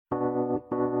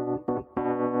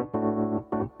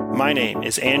My name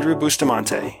is Andrew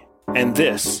Bustamante, and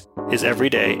this is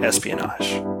Everyday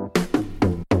Espionage.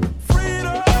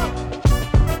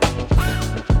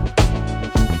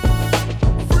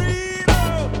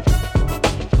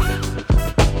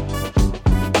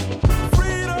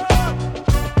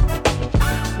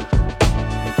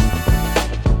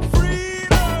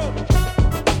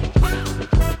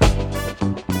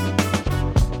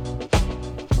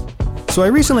 So I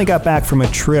recently got back from a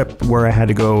trip where I had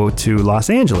to go to Los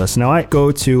Angeles. Now I go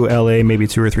to LA maybe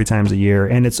 2 or 3 times a year,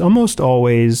 and it's almost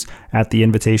always at the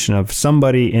invitation of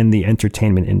somebody in the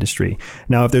entertainment industry.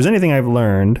 Now, if there's anything I've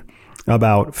learned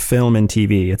about film and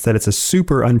TV, it's that it's a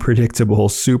super unpredictable,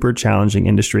 super challenging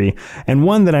industry, and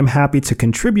one that I'm happy to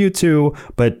contribute to,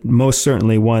 but most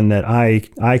certainly one that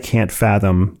I can't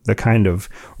fathom the kind of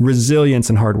resilience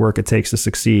and hard work it takes to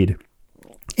succeed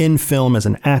in film as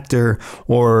an actor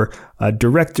or a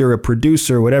director, a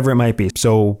producer, whatever it might be.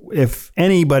 So if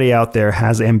anybody out there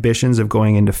has ambitions of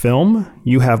going into film,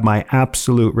 you have my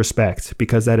absolute respect,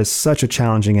 because that is such a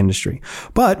challenging industry.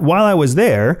 But while I was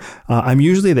there, I'm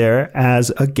usually there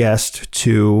as a guest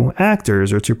to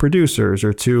actors or to producers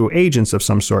or to agents of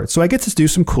some sort. So I get to do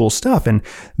some cool stuff. And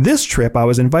this trip, I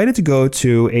was invited to go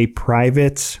to a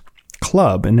private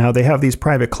club. And now they have these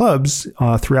private clubs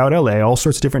throughout LA, all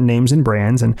sorts of different names and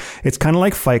brands. And it's kind of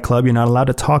like Fight Club. You're not allowed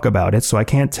to talk about it. So I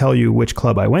can't tell you which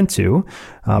club I went to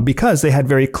because they had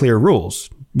very clear rules.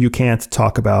 You can't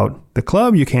talk about the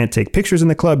club. You can't take pictures in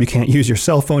the club. You can't use your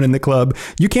cell phone in the club.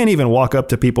 You can't even walk up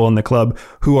to people in the club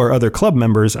who are other club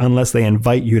members unless they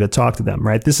invite you to talk to them,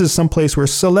 right? This is some place where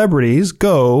celebrities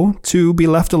go to be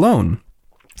left alone.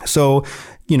 So,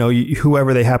 you know,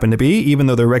 whoever they happen to be, even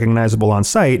though they're recognizable on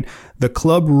sight, the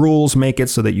club rules make it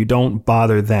so that you don't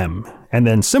bother them. And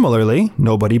then similarly,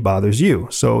 nobody bothers you.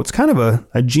 So it's kind of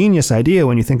a genius idea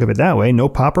when you think of it that way. No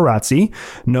paparazzi,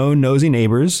 no nosy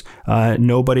neighbors,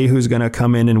 nobody who's going to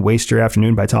come in and waste your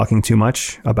afternoon by talking too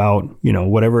much about, you know,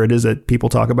 whatever it is that people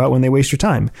talk about when they waste your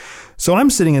time. So I'm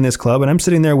sitting in this club, and I'm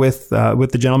sitting there with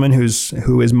the gentleman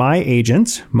who is my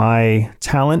agent, my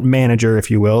talent manager,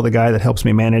 if you will, the guy that helps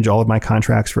me manage all of my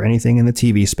contracts for anything in the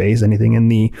TV space, anything in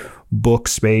the book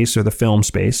space or the film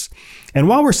space. And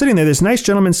while we're sitting there, this nice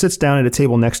gentleman sits down at a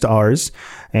table next to ours,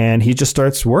 and he just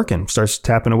starts working, starts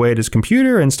tapping away at his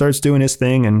computer and starts doing his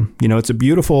thing. And, you know, it's a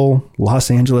beautiful Los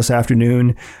Angeles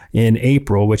afternoon in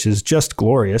April, which is just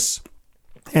glorious.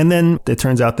 And then it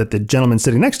turns out that the gentleman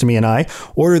sitting next to me and I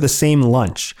order the same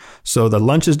lunch. So the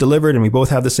lunch is delivered and we both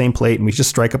have the same plate, and we just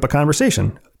strike up a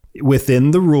conversation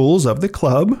within the rules of the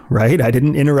club, right? I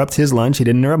didn't interrupt his lunch. He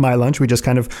didn't interrupt my lunch. We just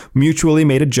kind of mutually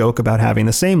made a joke about having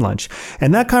the same lunch.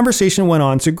 And that conversation went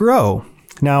on to grow.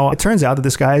 Now, it turns out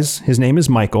that his name is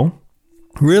Michael.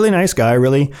 Really nice guy,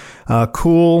 really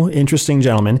cool, interesting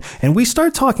gentleman. And we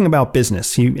start talking about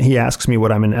business. He asks me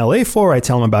what I'm in LA for. I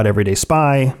tell him about Everyday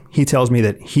Spy. He tells me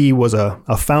that he was a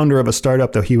founder of a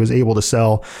startup that he was able to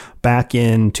sell back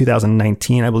in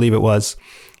 2019, I believe it was.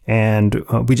 And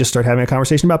we just start having a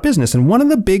conversation about business. And one of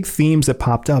the big themes that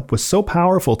popped up was so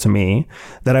powerful to me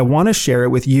that I want to share it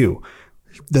with you.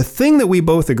 The thing that we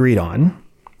both agreed on,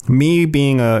 me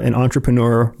being an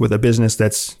entrepreneur with a business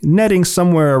that's netting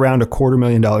somewhere around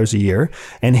 $250,000 a year,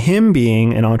 and him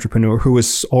being an entrepreneur who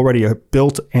has already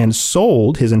built and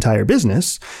sold his entire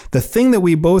business, the thing that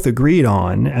we both agreed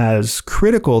on as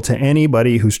critical to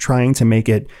anybody who's trying to make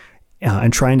it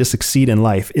and trying to succeed in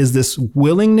life is this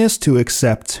willingness to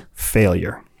accept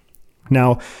failure.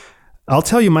 Now, I'll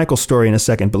tell you Michael's story in a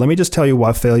second, but let me just tell you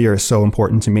why failure is so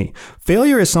important to me.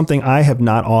 Failure is something I have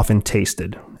not often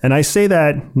tasted. And I say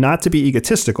that not to be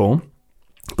egotistical,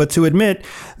 but to admit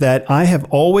that I have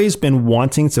always been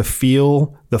wanting to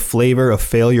feel the flavor of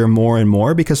failure more and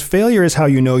more, because failure is how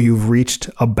you know you've reached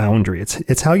a boundary.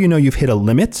 It's how you know you've hit a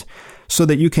limit, so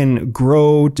that you can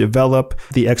grow, develop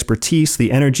the expertise,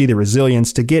 the energy, the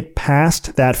resilience to get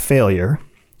past that failure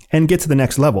and get to the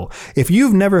next level. If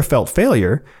you've never felt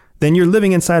failure, then you're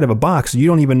living inside of a box. You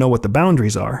don't even know what the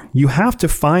boundaries are. You have to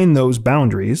find those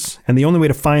boundaries, and the only way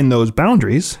to find those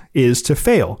boundaries is to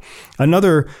fail.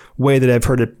 Another way that I've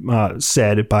heard it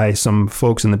said by some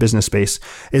folks in the business space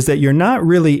is that you're not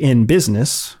really in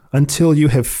business until you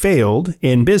have failed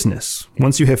in business.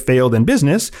 Once you have failed in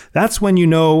business, that's when you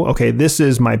know, okay, this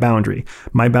is my boundary.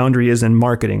 My boundary is in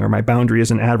marketing, or my boundary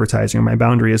is in advertising, or my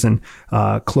boundary is in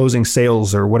closing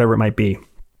sales, or whatever it might be.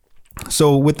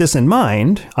 So with this in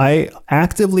mind, I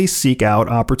actively seek out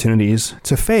opportunities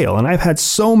to fail. And I've had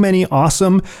so many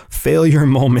awesome failure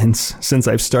moments since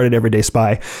I've started Everyday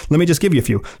Spy. Let me just give you a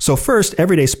few. So first,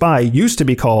 Everyday Spy used to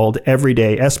be called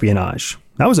Everyday Espionage.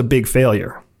 That was a big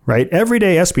failure, right?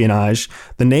 Everyday Espionage,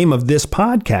 the name of this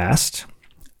podcast,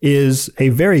 is a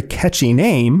very catchy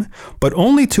name, but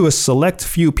only to a select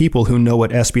few people who know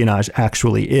what espionage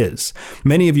actually is.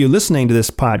 Many of you listening to this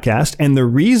podcast, and the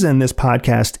reason this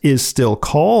podcast is still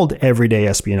called Everyday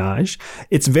Espionage,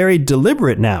 it's very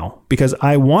deliberate now because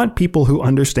I want people who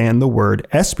understand the word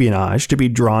espionage to be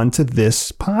drawn to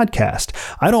this podcast.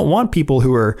 I don't want people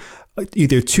who are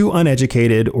either too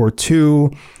uneducated or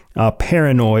too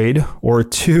paranoid or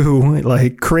too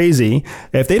crazy.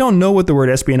 If they don't know what the word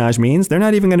espionage means, they're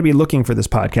not even going to be looking for this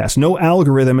podcast. No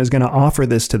algorithm is going to offer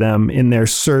this to them in their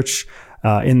search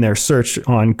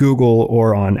on Google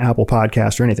or on Apple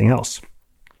Podcasts or anything else.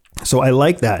 So I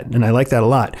like that, and I like that a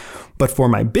lot. But for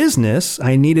my business,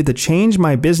 I needed to change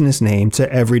my business name to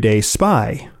Everyday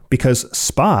Spy, because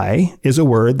spy is a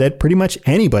word that pretty much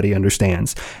anybody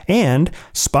understands. And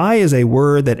spy is a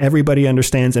word that everybody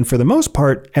understands. And for the most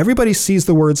part, everybody sees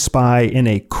the word spy in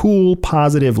a cool,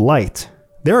 positive light.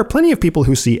 There are plenty of people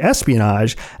who see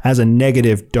espionage as a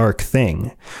negative, dark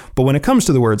thing. But when it comes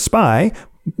to the word spy,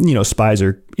 spies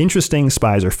are interesting,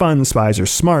 spies are fun, spies are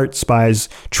smart, spies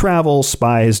travel,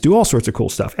 spies do all sorts of cool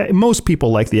stuff. Most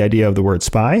people like the idea of the word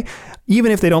spy, even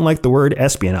if they don't like the word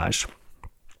espionage.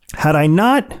 Had I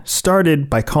not started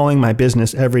by calling my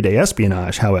business Everyday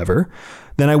Espionage, however,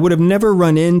 then I would have never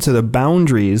run into the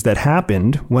boundaries that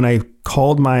happened when I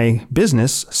called my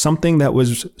business something that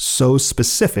was so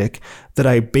specific that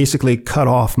I basically cut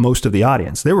off most of the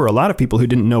audience. There were a lot of people who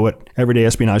didn't know what Everyday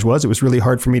Espionage was. It was really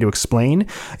hard for me to explain.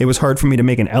 It was hard for me to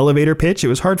make an elevator pitch. It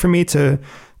was hard for me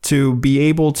to be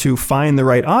able to find the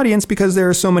right audience because there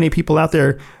are so many people out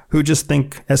there who just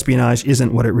think espionage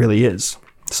isn't what it really is.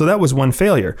 So that was one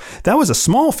failure. That was a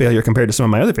small failure compared to some of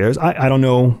my other failures. I don't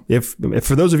know if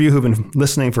for those of you who've been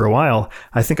listening for a while,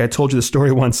 I think I told you the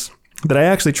story once that I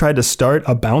actually tried to start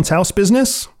a bounce house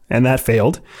business and that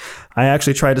failed. I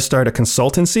actually tried to start a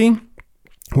consultancy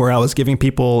where I was giving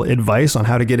people advice on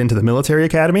how to get into the military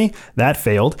academy. That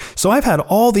failed. So I've had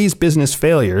all these business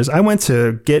failures. I went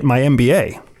to get my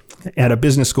MBA at a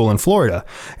business school in Florida.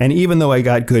 And even though I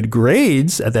got good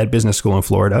grades at that business school in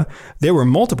Florida, there were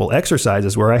multiple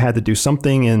exercises where I had to do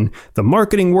something in the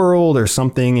marketing world or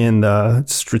something in the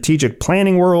strategic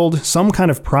planning world, some kind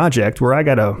of project where I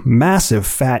got a massive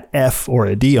fat F or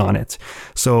a D on it.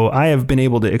 So I have been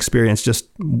able to experience just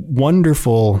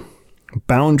wonderful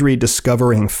boundary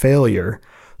discovering failure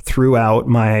throughout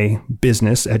my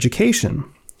business education.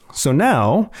 So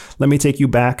now let me take you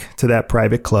back to that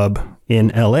private club in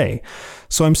LA.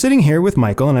 So I'm sitting here with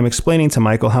Michael and I'm explaining to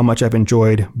Michael how much I've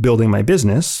enjoyed building my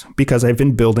business because I've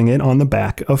been building it on the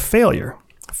back of failure.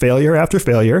 Failure after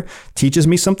failure teaches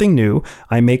me something new.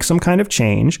 I make some kind of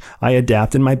change. I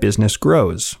adapt and my business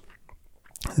grows.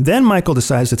 Then Michael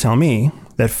decides to tell me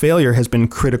that failure has been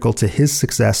critical to his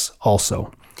success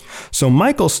also. So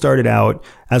Michael started out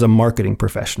as a marketing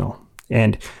professional.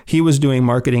 And he was doing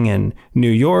marketing in New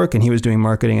York and he was doing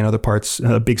marketing in other parts,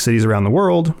 big cities around the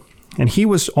world. And he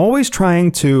was always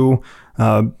trying to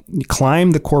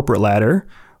climb the corporate ladder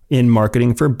in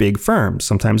marketing for big firms.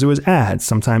 Sometimes it was ads.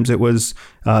 Sometimes it was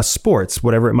sports,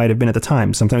 whatever it might have been at the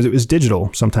time. Sometimes it was digital.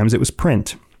 Sometimes it was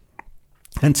print.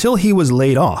 Until he was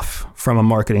laid off from a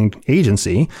marketing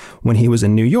agency when he was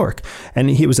in New York. And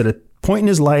he was at a point in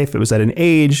his life, it was at an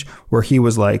age where he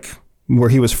was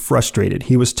frustrated.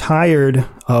 He was tired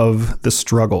of the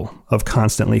struggle of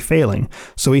constantly failing.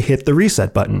 So he hit the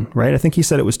reset button, right? I think he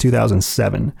said it was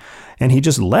 2007. And he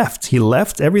just left. He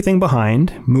left everything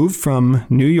behind, moved from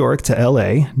New York to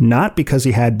LA, not because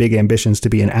he had big ambitions to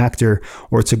be an actor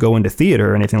or to go into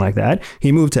theater or anything like that.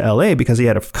 He moved to LA because he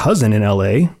had a cousin in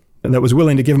LA that was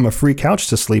willing to give him a free couch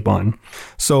to sleep on.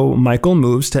 So Michael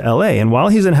moves to LA. And while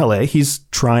he's in LA, he's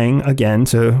trying again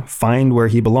to find where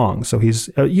he belongs. So he's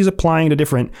applying to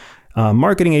different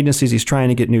marketing agencies. He's trying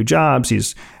to get new jobs.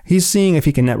 He's seeing if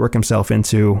he can network himself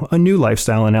into a new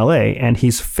lifestyle in LA. And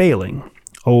he's failing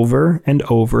over and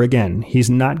over again.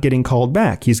 He's not getting called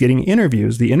back. He's getting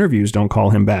interviews. The interviews don't call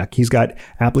him back. He's got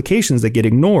applications that get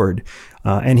ignored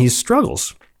and he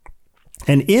struggles.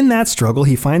 And in that struggle,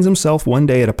 he finds himself one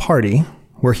day at a party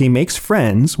where he makes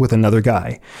friends with another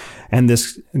guy. And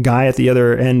this guy at the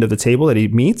other end of the table that he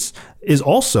meets is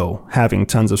also having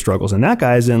tons of struggles. And that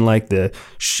guy's in like the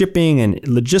shipping and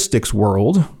logistics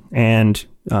world. And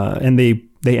they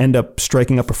end up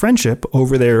striking up a friendship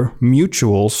over their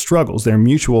mutual struggles, their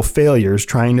mutual failures,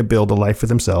 trying to build a life for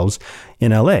themselves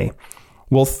in LA.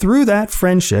 Well, through that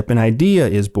friendship, an idea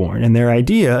is born. And their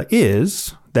idea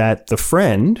is that the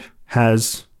friend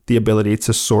has the ability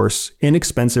to source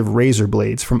inexpensive razor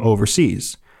blades from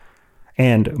overseas.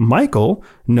 And Michael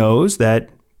knows that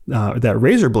that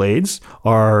razor blades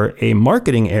are a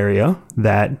marketing area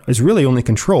that is really only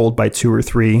controlled by 2 or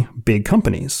 3 big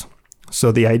companies.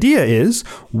 So the idea is,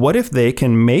 what if they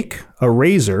can make a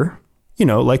razor,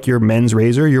 like your men's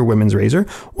razor, your women's razor?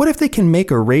 What if they can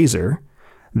make a razor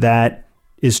that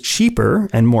is cheaper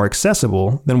and more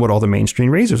accessible than what all the mainstream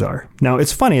razors are? Now,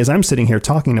 it's funny as I'm sitting here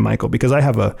talking to Michael, because I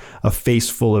have a face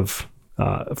full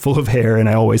of hair, and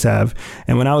I always have.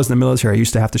 And when I was in the military, I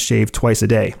used to have to shave twice a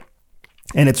day.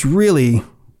 And it's really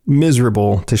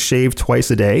miserable to shave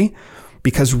twice a day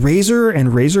because razor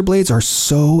and razor blades are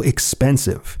so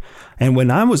expensive. And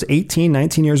when I was 18,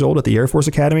 19 years old at the Air Force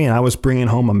Academy, and I was bringing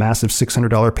home a massive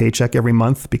 $600 paycheck every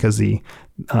month because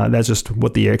that's just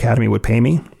what the Academy would pay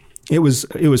me, it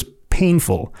was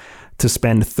painful to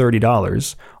spend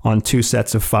 $30 on 2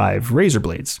 sets of 5 razor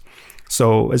blades.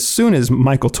 So as soon as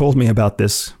Michael told me about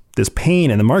this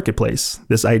pain in the marketplace,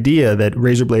 this idea that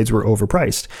razor blades were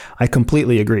overpriced, I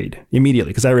completely agreed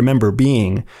immediately, because I remember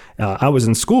I was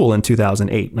in school in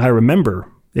 2008, and I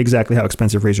remember exactly how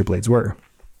expensive razor blades were.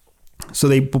 So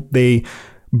they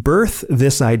birthed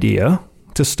this idea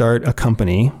to start a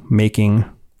company making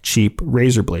cheap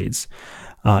razor blades.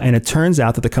 And it turns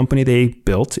out that the company they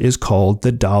built is called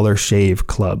the Dollar Shave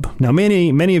Club. Now,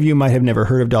 many of you might have never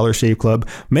heard of Dollar Shave Club.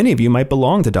 Many of you might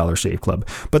belong to Dollar Shave Club.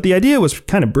 But the idea was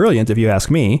kind of brilliant, if you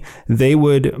ask me. They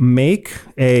would make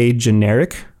a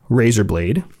generic razor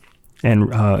blade,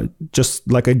 and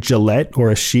just like a Gillette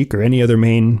or a Chic or any other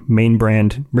main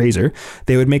brand razor,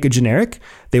 they would make a generic,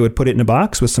 they would put it in a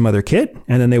box with some other kit,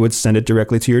 and then they would send it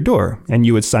directly to your door. And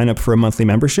you would sign up for a monthly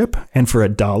membership, and for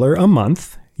 $1 a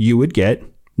month, you would get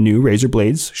new razor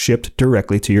blades shipped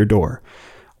directly to your door.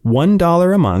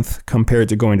 $1 a month compared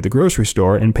to going to the grocery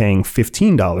store and paying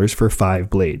 $15 for 5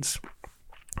 blades.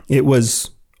 It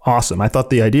was awesome. I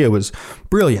thought the idea was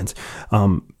brilliant.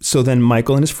 So then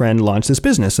Michael and his friend launched this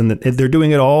business, and they're doing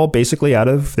it all basically out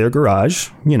of their garage.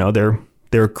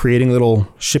 They're creating little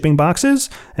shipping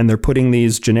boxes, and they're putting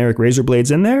these generic razor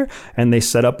blades in there, and they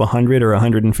set up 100 or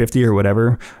 150 or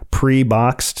whatever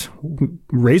pre-boxed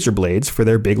razor blades for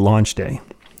their big launch day.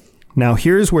 Now,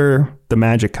 here's where the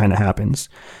magic kind of happens.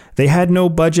 They had no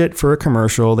budget for a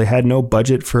commercial. They had no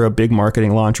budget for a big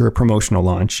marketing launch or a promotional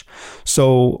launch.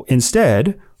 So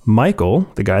instead, Michael,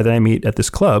 the guy that I meet at this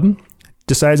club,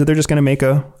 decides that they're just going to make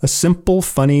a simple,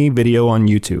 funny video on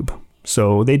YouTube.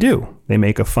 So they do. They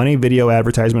make a funny video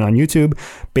advertisement on YouTube,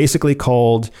 basically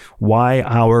called "Why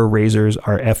Our Razors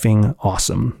Are Effing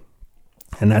Awesome."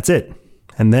 And that's it.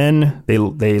 And then they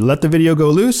let the video go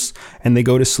loose, and they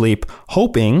go to sleep,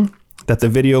 hoping that the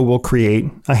video will create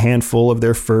a handful of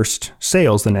their first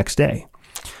sales the next day.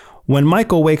 When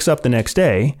Michael wakes up the next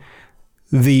day,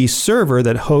 the server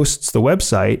that hosts the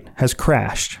website has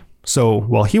crashed. So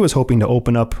while he was hoping to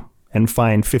open up and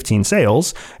find 15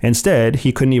 sales, instead,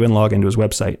 he couldn't even log into his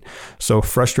website. So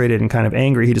frustrated and kind of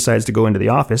angry, he decides to go into the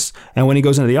office. And when he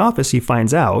goes into the office, he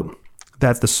finds out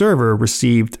that the server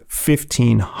received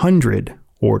 1,500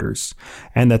 orders,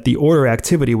 and that the order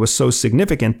activity was so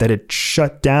significant that it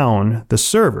shut down the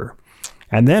server.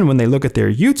 And then when they look at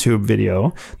their YouTube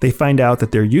video, they find out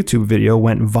that their YouTube video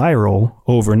went viral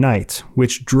overnight,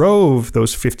 which drove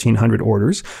those 1,500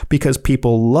 orders because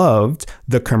people loved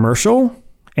the commercial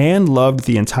and loved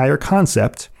the entire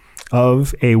concept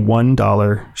of a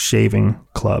 $1 shaving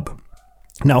club.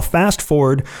 Now, fast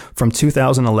forward from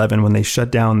 2011, when they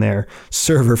shut down their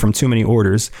server from too many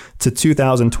orders, to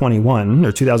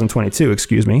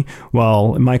 2022,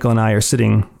 while Michael and I are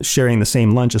sharing the same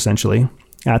lunch, essentially,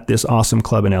 at this awesome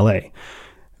club in LA.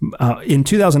 In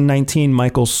 2019,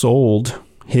 Michael sold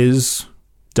his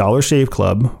Dollar Shave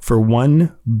Club for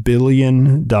 $1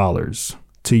 billion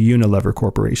to Unilever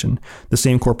Corporation, the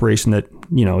same corporation that,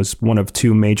 is one of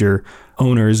 2 major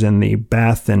owners in the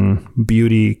bath and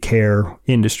beauty care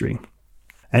industry.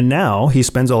 And now he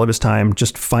spends all of his time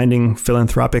just finding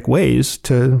philanthropic ways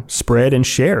to spread and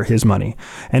share his money.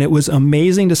 And it was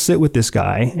amazing to sit with this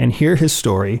guy and hear his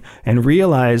story and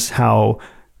realize how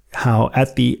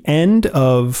at the end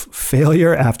of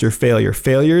failure after failure,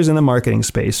 failures in the marketing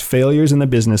space, failures in the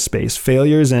business space,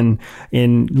 failures in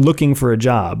looking for a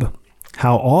job,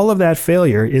 how all of that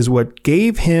failure is what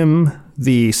gave him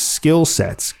the skill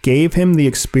sets, gave him the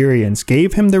experience,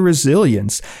 gave him the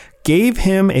resilience, gave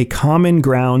him a common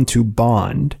ground to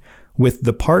bond with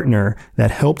the partner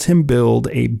that helped him build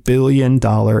a $1 billion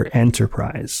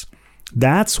enterprise.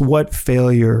 That's what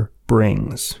failure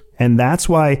brings. And that's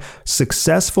why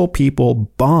successful people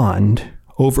bond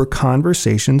over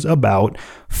conversations about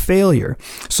failure.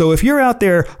 So if you're out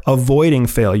there avoiding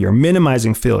failure,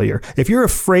 minimizing failure, if you're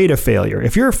afraid of failure,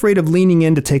 if you're afraid of leaning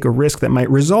in to take a risk that might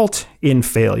result in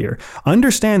failure,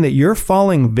 understand that you're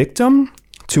falling victim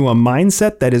to a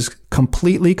mindset that is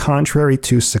completely contrary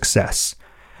to success.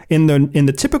 In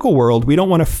the typical world, we don't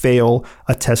want to fail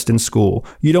a test in school.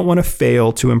 You don't want to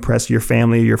fail to impress your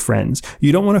family or your friends.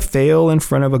 You don't want to fail in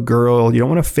front of a girl. You don't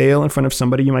want to fail in front of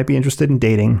somebody you might be interested in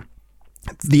dating.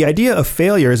 The idea of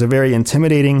failure is a very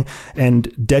intimidating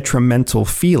and detrimental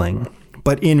feeling.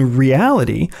 But in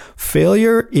reality,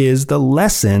 failure is the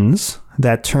lessons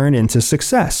that turn into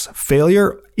success.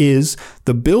 Failure is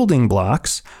the building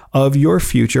blocks of your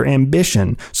future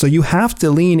ambition. So you have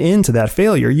to lean into that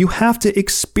failure. You have to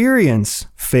experience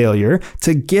failure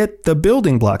to get the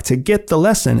building block, to get the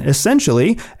lesson.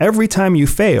 Essentially, every time you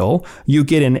fail, you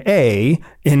get an A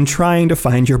in trying to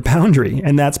find your boundary.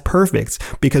 And that's perfect,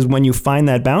 because when you find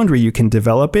that boundary, you can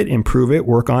develop it, improve it,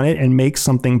 work on it, and make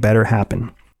something better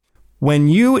happen. When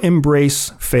you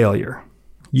embrace failure,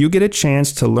 you get a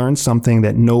chance to learn something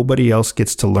that nobody else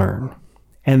gets to learn.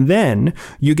 And then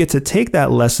you get to take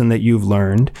that lesson that you've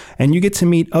learned and you get to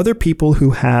meet other people who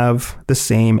have the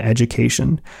same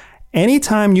education.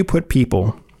 Anytime you put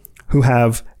people who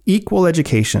have equal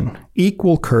education,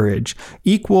 equal courage,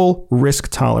 equal risk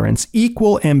tolerance,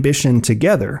 equal ambition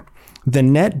together, the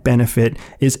net benefit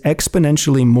is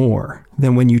exponentially more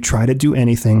than when you try to do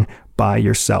anything by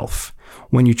yourself.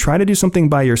 When you try to do something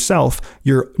by yourself,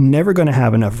 you're never going to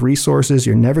have enough resources.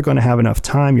 You're never going to have enough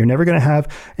time. You're never going to have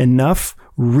enough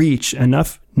reach,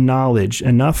 enough knowledge,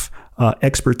 enough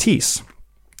expertise.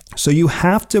 So you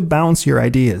have to bounce your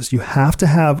ideas. You have to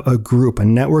have a group, a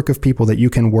network of people that you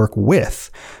can work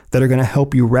with that are going to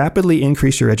help you rapidly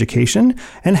increase your education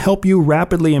and help you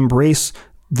rapidly embrace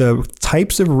the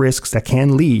types of risks that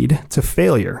can lead to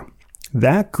failure.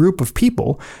 That group of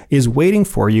people is waiting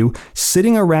for you,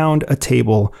 sitting around a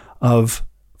table of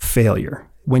failure.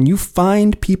 When you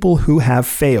find people who have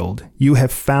failed, you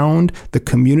have found the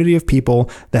community of people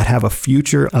that have a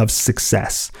future of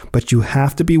success. But you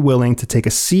have to be willing to take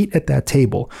a seat at that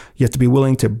table. You have to be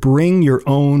willing to bring your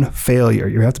own failure.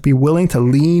 You have to be willing to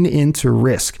lean into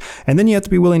risk. And then you have to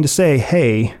be willing to say,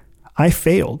 hey, I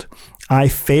failed. I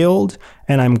failed,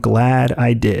 and I'm glad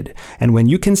I did. And when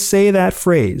you can say that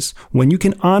phrase, when you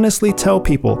can honestly tell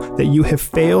people that you have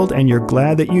failed and you're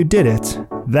glad that you did it,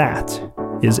 that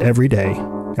is everyday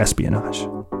espionage.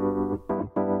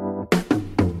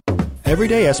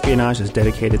 Everyday Espionage is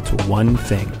dedicated to one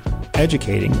thing: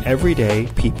 educating everyday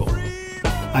people.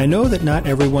 I know that not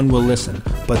everyone will listen,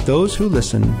 but those who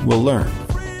listen will learn.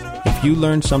 If you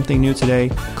learned something new today,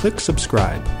 click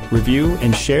subscribe, review,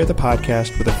 and share the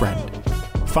podcast with a friend.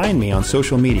 Find me on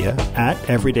social media at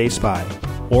Everyday Spy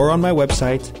or on my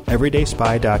website,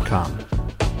 everydayspy.com.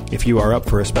 If you are up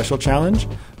for a special challenge,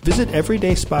 visit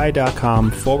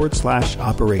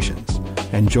everydayspy.com/operations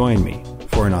and join me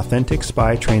for an authentic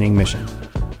spy training mission.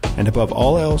 And above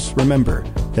all else, remember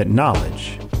that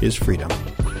knowledge is freedom.